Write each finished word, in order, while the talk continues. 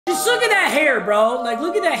Just look at that hair, bro. Like,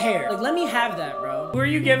 look at that hair. Like, let me have that, bro. Who are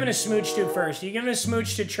you giving a smooch to first? Are you giving a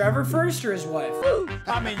smooch to Trevor first or his wife?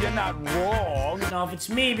 I mean, you're not wrong. Now, if it's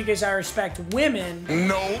me because I respect women,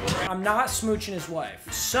 no, I'm not smooching his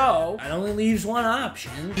wife. So, that only leaves one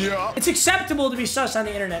option. Yeah. It's acceptable to be sus on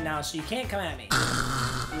the internet now, so you can't come at me.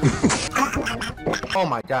 Oh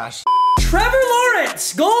my gosh. Trevor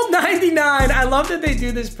Lawrence, gold 99. I love that they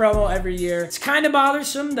do this promo every year. It's kind of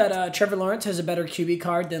bothersome that Trevor Lawrence has a better QB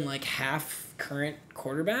card than like half current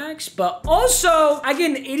quarterbacks, but also I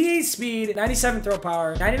get an 88 speed, 97 throw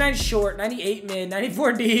power, 99 short, 98 mid,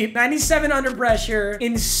 94 deep, 97 under pressure.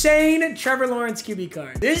 Insane Trevor Lawrence QB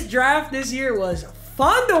card. This draft this year was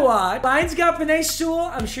fun to watch. Lions got Penei Sewell.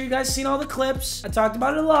 I'm sure you guys seen all the clips. I talked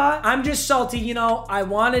about it a lot. I'm just salty, you know. I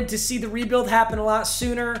wanted to see the rebuild happen a lot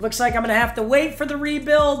sooner. Looks like I'm gonna have to wait for the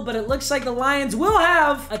rebuild, but it looks like the Lions will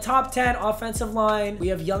have a top 10 offensive line. We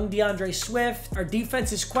have young DeAndre Swift. Our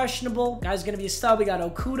defense is questionable. Guy's gonna be a stud. We got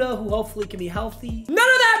Okuda, who hopefully can be healthy. None of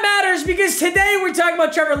that matters because today we're talking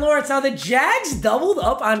about Trevor Lawrence. Now, the Jags doubled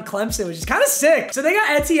up on Clemson, which is kind of sick. So they got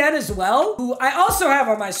Etienne as well, who I also have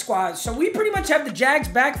on my squad. So we pretty much have the Jags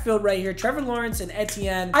backfield right here, Trevor Lawrence and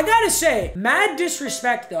Etienne. I gotta say, mad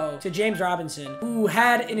disrespect though to James Robinson, who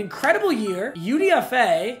had an incredible year,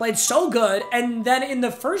 UDFA, played so good, and then in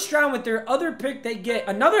the first round with their other pick, they get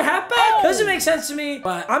another halfback? Doesn't make sense to me,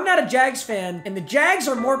 but I'm not a Jags fan, and the Jags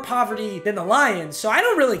are more poverty than the Lions, so I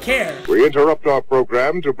don't really care. We interrupt our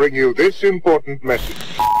program to bring you this important message.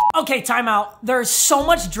 Okay, timeout. There's so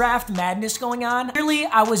much draft madness going on. Clearly,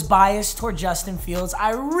 I was biased toward Justin Fields.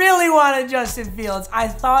 I really wanted Justin Fields. I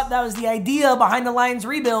thought that was the idea behind the Lions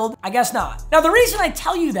rebuild. I guess not. Now, the reason I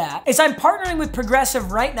tell you that is I'm partnering with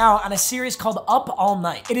Progressive right now on a series called Up All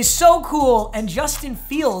Night. It is so cool, and Justin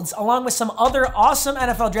Fields, along with some other awesome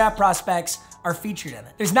NFL draft prospects, are featured in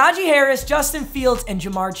it. There's Najee Harris, Justin Fields, and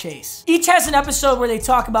Jamar Chase. Each has an episode where they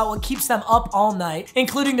talk about what keeps them up all night,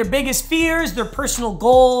 including their biggest fears, their personal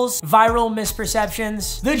goals, viral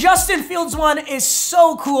misperceptions. The Justin Fields one is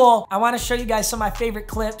so cool. I want to show you guys some of my favorite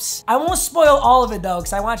clips. I won't spoil all of it though,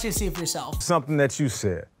 because I want you to see it for yourself. Something that you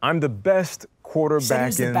said. I'm the best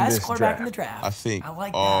quarterback in the draft. I think I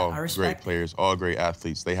like all that. I great players, all great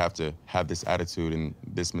athletes, they have to have this attitude and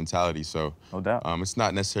this mentality. So no doubt. It's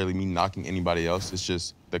not necessarily me knocking anybody else. It's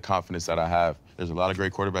just the confidence that I have. There's a lot of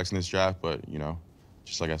great quarterbacks in this draft, but you know,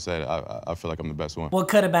 just like I said, I feel like I'm the best one. What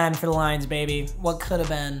could have been for the Lions, baby? What could have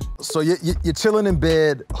been? So you're chilling in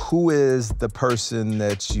bed. Who is the person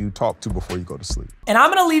that you talk to before you go to sleep? And I'm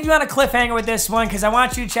gonna leave you on a cliffhanger with this one because I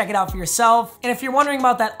want you to check it out for yourself. And if you're wondering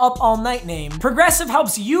about that Up All Night name, Progressive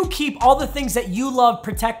helps you keep all the things that you love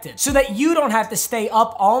protected so that you don't have to stay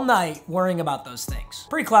up all night worrying about those things.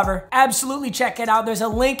 Pretty clever. Absolutely check it out. There's a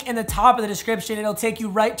link in the top of the description. It'll take you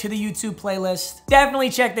right to the YouTube playlist.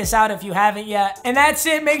 Definitely check this out if you haven't yet. And that's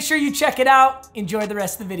it. Make sure you check it out. Enjoy the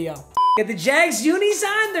rest of the video. Get the Jags unis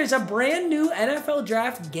on. There's a brand new NFL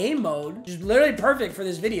draft game mode, which is literally perfect for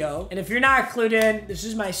this video. And if you're not clued in, this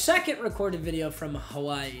is my second recorded video from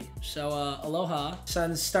Hawaii. So aloha.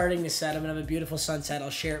 Sun's starting to set. I'm gonna have a beautiful sunset. I'll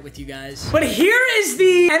share it with you guys. But here is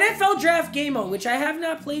the NFL draft game mode, which I have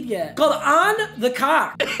not played yet, called On the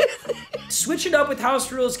Cock. Switch it up with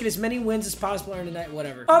house rules, get as many wins as possible earn tonight,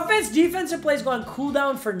 whatever. Offense, defensive plays go on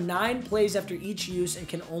cooldown for 9 plays after each use and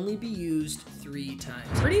can only be used 3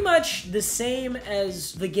 times. Pretty much the same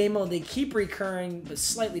as the game mode. They keep recurring, but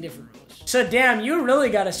slightly different rules. So damn, you really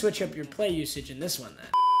gotta switch up your play usage in this one then.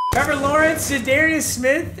 Trevor Lawrence, Darius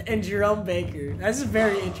Smith, and Jerome Baker. That's a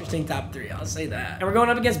very interesting top 3, I'll say that. And we're going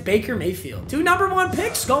up against Baker Mayfield. 2 #1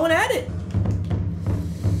 picks going at it.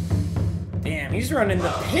 Damn, he's running the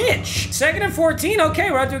pitch. 2nd and 14. Okay,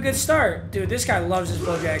 we're out to a good start. Dude, this guy loves his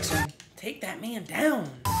Bo Jackson. Take that man down.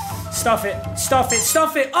 Stuff it, stuff it,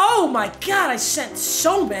 stuff it. Oh my God, I sent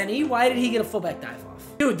so many. Why did he get a fullback dive off?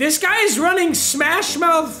 Dude, this guy is running smash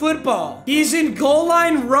mouth football. He's in goal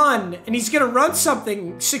line run, and he's gonna run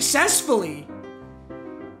something successfully.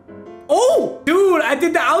 Oh, dude, I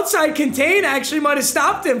did the outside contain. Actually might have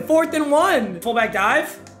stopped him. 4th and 1. Fullback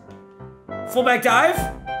dive. Fullback dive.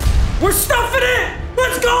 We're stuffing it!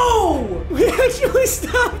 Let's go! We actually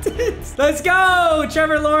stopped it. Let's go!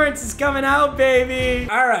 Trevor Lawrence is coming out, baby.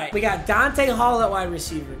 All right, we got Dante Hall at wide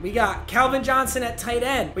receiver. We got Calvin Johnson at tight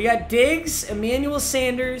end. We got Diggs, Emmanuel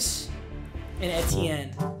Sanders, and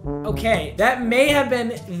Etienne. Okay, that may have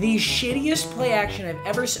been the shittiest play action I've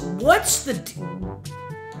ever seen. What's the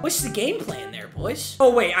game plan there, boys?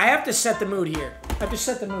 Oh, wait, I have to set the mood here. I have to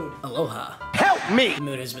set the mood. Aloha. Help me! The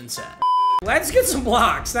mood has been set. Let's get some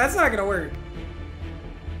blocks. That's not gonna work.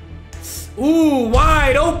 Ooh,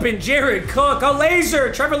 wide open, Jared Cook, a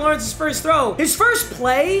laser. Trevor Lawrence's first throw. His first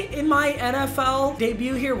play in my NFL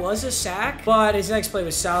debut here was a sack, but his next play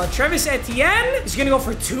was solid. Travis Etienne is gonna go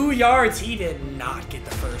for 2 yards. He did not get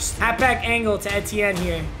the first. Halfback angle to Etienne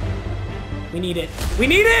here. We need it. We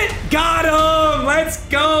need it! Got him! Let's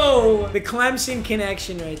go! The Clemson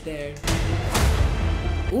connection right there.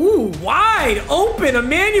 Ooh, wide open,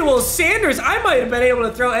 Emmanuel Sanders. I might have been able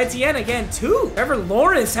to throw Etienne again, too. Trevor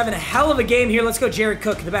Lawrence having a hell of a game here. Let's go Jared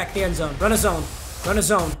Cook in the back of the end zone. Run a zone. Run a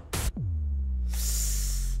zone.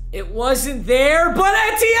 It wasn't there, but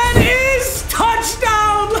Etienne is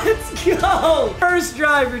touchdown! Let's go! First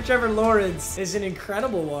drive for Trevor Lawrence is an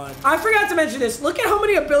incredible one. I forgot to mention this. Look at how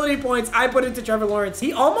many ability points I put into Trevor Lawrence.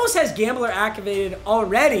 He almost has Gambler activated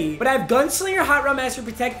already, but I have Gunslinger, Hot Rod Master,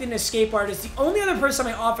 Protected, and Escape Artist. The only other person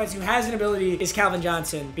on my offense who has an ability is Calvin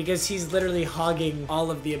Johnson, because he's literally hogging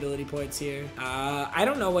all of the ability points here. I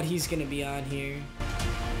don't know what he's gonna be on here.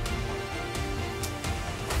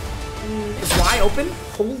 Is wide open?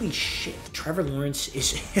 Holy shit. Trevor Lawrence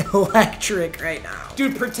is electric right now.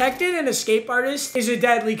 Dude, Protected and Escape Artist is a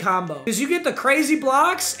deadly combo. Because you get the crazy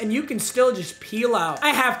blocks and you can still just peel out. I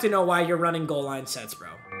have to know why you're running goal line sets, bro.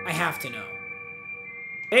 I have to know.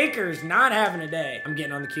 Baker's not having a day. I'm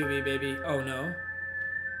getting on the QB, baby. Oh, no.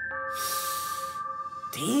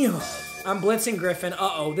 Damn. I'm blitzing Griffin.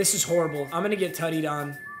 Uh-oh, this is horrible. I'm gonna get tuttied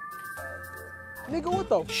on. Nigga, what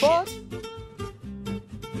the fuck?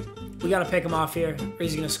 We gotta pick him off here, or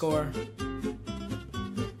he's gonna score.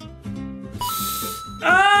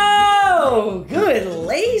 Oh, good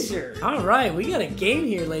laser. All right, we got a game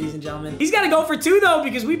here, ladies and gentlemen. He's gotta go for 2, though,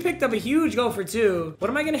 because we picked up a huge go for 2. What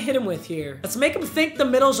am I gonna hit him with here? Let's make him think the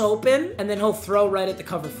middle's open, and then he'll throw right at the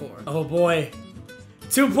cover 4. Oh, boy.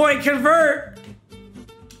 2-point convert.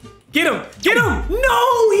 Get him! Get him!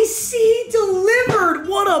 No! He delivered!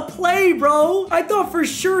 What a play, bro! I thought for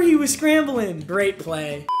sure he was scrambling. Great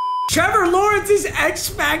play. Trevor Lawrence's X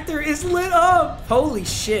Factor is lit up. Holy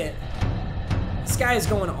shit. This guy is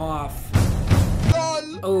going off.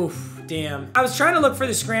 Oof, damn. I was trying to look for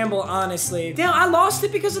the scramble, honestly. Damn, I lost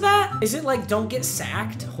it because of that? Is it like, don't get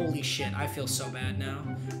sacked? Holy shit, I feel so bad now.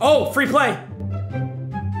 Oh, free play.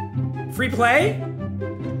 Free play?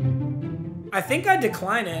 I think I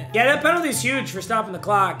decline it. Yeah, that penalty is huge for stopping the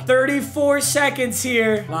clock. 34 seconds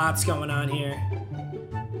here. Lots going on here.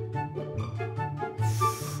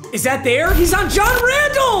 Is that there? He's on John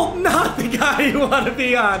Randall! Not the guy you want to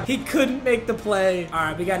be on. He couldn't make the play. All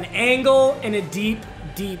right, we got an angle and a deep,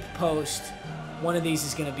 deep post. One of these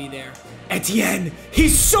is going to be there. Etienne,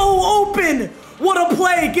 he's so open! What a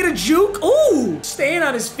play! Get a juke? Ooh! Staying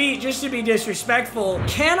on his feet just to be disrespectful.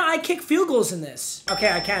 Can I kick field goals in this?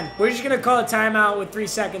 Okay, I can. We're just gonna call a timeout with 3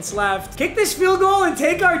 seconds left. Kick this field goal and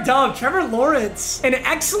take our dub. Trevor Lawrence. An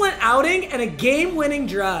excellent outing and a game-winning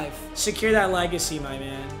drive. Secure that legacy, my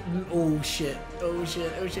man. Oh, shit. Oh,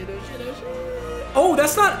 shit. Oh, shit. Oh, shit. Oh, shit. Oh,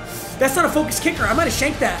 that's not a focus kicker. I might have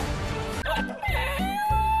shanked that.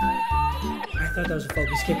 I thought that was a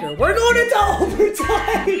focus kicker. We're going into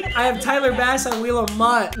overtime. I have Tyler Bass on Wheel of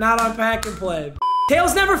Mutt, not on Pack and Play.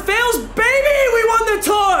 Tails never fails, baby! We won the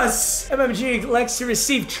toss! MMG elects to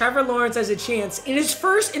receive. Trevor Lawrence has a chance in his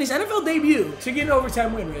NFL debut to get an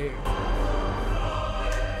overtime win right here.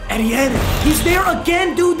 Etienne, he's there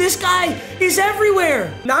again, dude. This guy is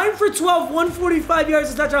everywhere. 9 for 12, 145 yards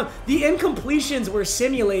and touchdown. The incompletions were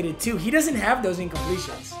simulated too. He doesn't have those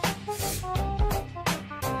incompletions.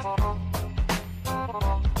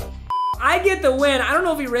 I get the win. I don't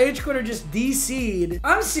know if he rage quit or just DC'd.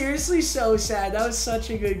 I'm seriously so sad. That was such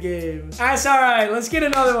a good game. That's all right. Let's get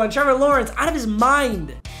another one. Trevor Lawrence out of his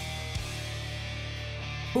mind.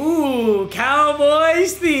 Ooh,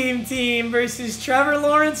 Cowboys theme team versus Trevor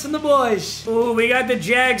Lawrence and the boys. Ooh, we got the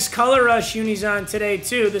Jags Color Rush unis on today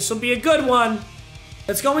too. This will be a good one.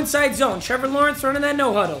 Let's go inside zone. Trevor Lawrence running that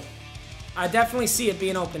no huddle. I definitely see it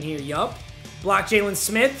being open here. Yup. Block Jalen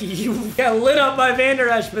Smith. You got lit up by Van Der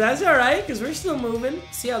Esch, but that's all right because we're still moving.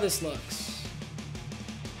 See how this looks.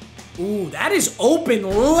 Ooh, that is open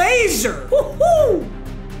laser. Woohoo!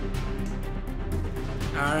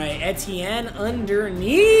 All right, Etienne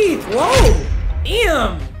underneath. Whoa,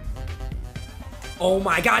 damn. Oh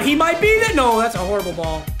my God, he might be that. No, that's a horrible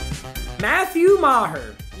ball. Matthew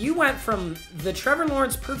Maher, you went from the Trevor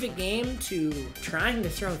Lawrence perfect game to trying to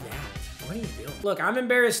throw that. What are you doing? Look, I'm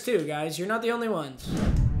embarrassed too, guys. You're not the only ones.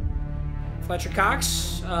 Fletcher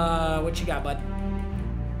Cox, what you got, bud?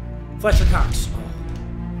 Fletcher Cox. Oh.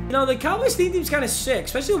 You know, the Cowboys team's kind of sick,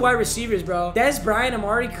 especially the wide receivers, bro. Des Bryant,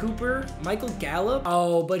 Amari Cooper, Michael Gallup.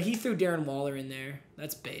 Oh, but he threw Darren Waller in there.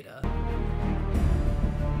 That's beta.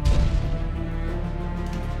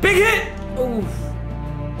 Big hit! Ooh.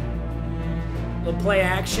 Little play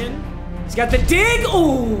action. He's got the dig.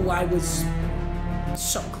 Ooh, I was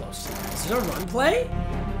so close to that. Is it a run play?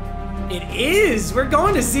 It is. We're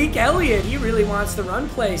going to Zeke Elliott. He really wants the run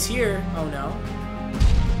plays here. Oh, no.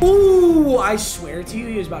 Ooh, I swear to you,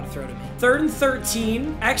 he was about to throw to me. 3rd and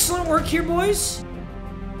 13. Excellent work here, boys.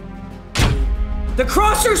 The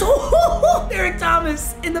crossers. Oh, Derek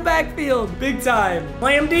Thomas in the backfield. Big time.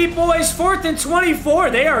 Play him deep, boys. 4th and 24.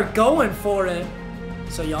 They are going for it.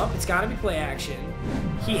 So, yup, it's got to be play action.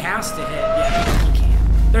 He has to hit. Yeah, he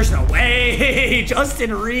can't. There's no way.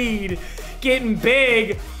 Justin Reed getting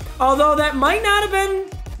big. Although that might not have been...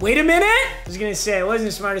 Wait a minute. I was going to say, it wasn't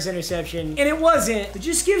the smartest interception. And it wasn't. It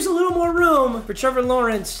just gives a little more room for Trevor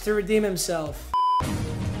Lawrence to redeem himself.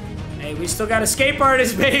 Hey, we still got escape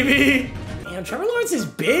artist, baby. Damn, Trevor Lawrence is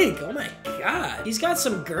big. Oh, my God. He's got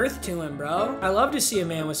some girth to him, bro. I love to see a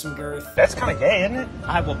man with some girth. That's kind of gay, isn't it?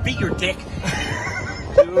 I will beat your dick.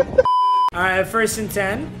 Dude. All right, 1st and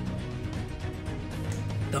 10.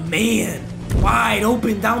 The man. Wide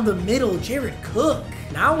open down the middle, Jared Cook.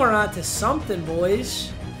 Now we're on to something,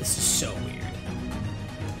 boys. This is so weird.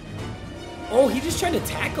 Oh, he just tried to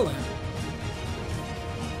tackle him.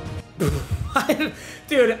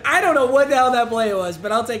 Dude, I don't know what the hell that play was,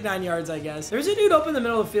 but I'll take 9 yards, I guess. There's a dude up in the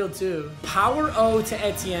middle of the field, too. Power O to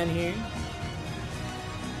Etienne here.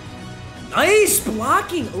 Nice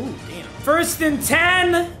blocking. Ooh, damn. 1st and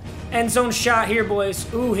 10. End zone shot here,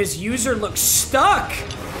 boys. Ooh, his user looks stuck.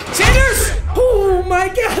 Sanders! Oh my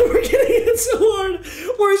God, we're getting hit so hard.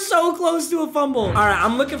 We're so close to a fumble. All right,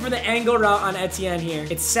 I'm looking for the angle route on Etienne here.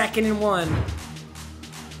 It's 2nd and 1.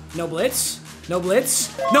 No blitz. No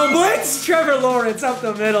blitz. No blitz! Trevor Lawrence up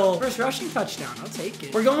the middle. First rushing touchdown. I'll take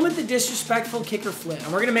it. We're going with the disrespectful kicker flip.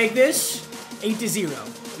 And we're going to make this 8-0,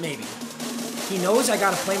 maybe. He knows I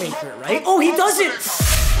got a playmaker, right? Oh, he doesn't!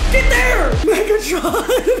 Get there!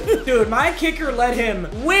 Megatron! Dude, my kicker led him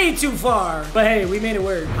way too far. But hey, we made it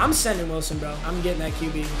work. I'm sending Wilson, bro. I'm getting that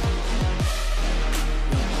QB.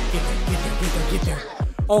 Get there, get there, get there, get there.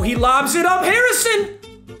 Oh, he lobs it up. Harrison!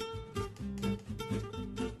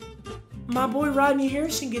 My boy Rodney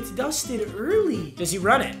Harrison gets dusted early. Does he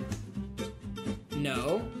run it?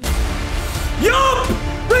 No. Yup!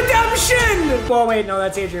 Redemption! Whoa, wait, no,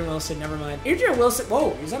 that's Adrian Wilson. Never mind. Adrian Wilson,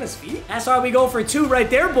 whoa, he's on his feet? That's why we go for 2 right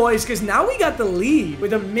there, boys, because now we got the lead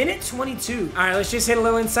with 1:22. All right, let's just hit a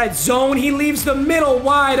little inside zone. He leaves the middle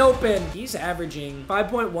wide open. He's averaging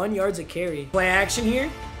 5.1 yards a carry. Play action here.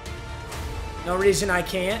 No reason I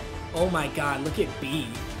can't. Oh my God, look at B.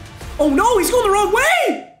 Oh no, he's going the wrong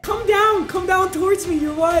way! Come down towards me.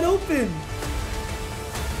 You're wide open.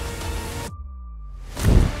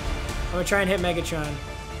 I'm gonna try and hit Megatron.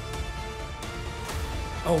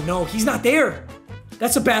 Oh no, he's not there.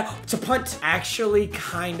 That's a bad, it's a punt. Actually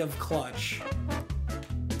kind of clutch.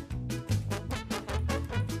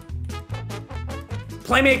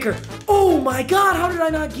 Playmaker. Oh my God, how did I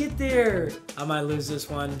not get there? I might lose this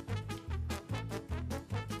one.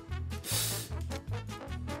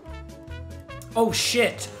 Oh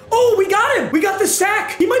shit. Oh, we got him! We got the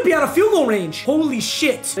sack! He might be out of field goal range. Holy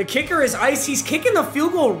shit. The kicker is iced. He's kicking the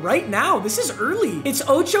field goal right now. This is early. It's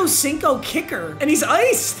Ocho Cinco kicker, and he's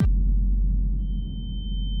iced.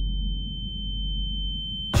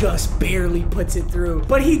 Just barely puts it through.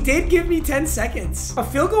 But he did give me 10 seconds. A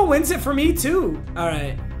field goal wins it for me, too. All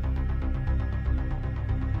right.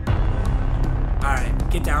 All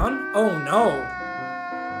right, get down. Oh, no.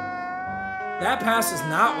 That pass is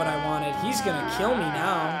not what I wanted. He's gonna kill me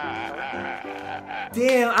now.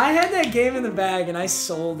 Damn, I had that game in the bag and I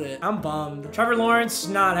sold it. I'm bummed. Trevor Lawrence,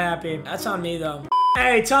 not happy. That's on me though.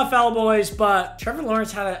 Hey, tough L, boys, but Trevor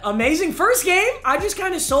Lawrence had an amazing first game. I just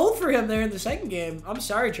kind of sold for him there in the second game. I'm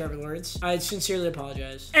sorry, Trevor Lawrence. I sincerely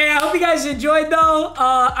apologize. Hey, I hope you guys enjoyed, though.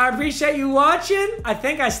 I appreciate you watching. I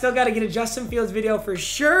think I still got to get a Justin Fields video for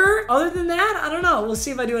sure. Other than that, I don't know. We'll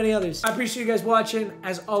see if I do any others. I appreciate you guys watching.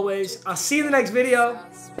 As always, I'll see you in the next video.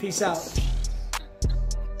 Peace out.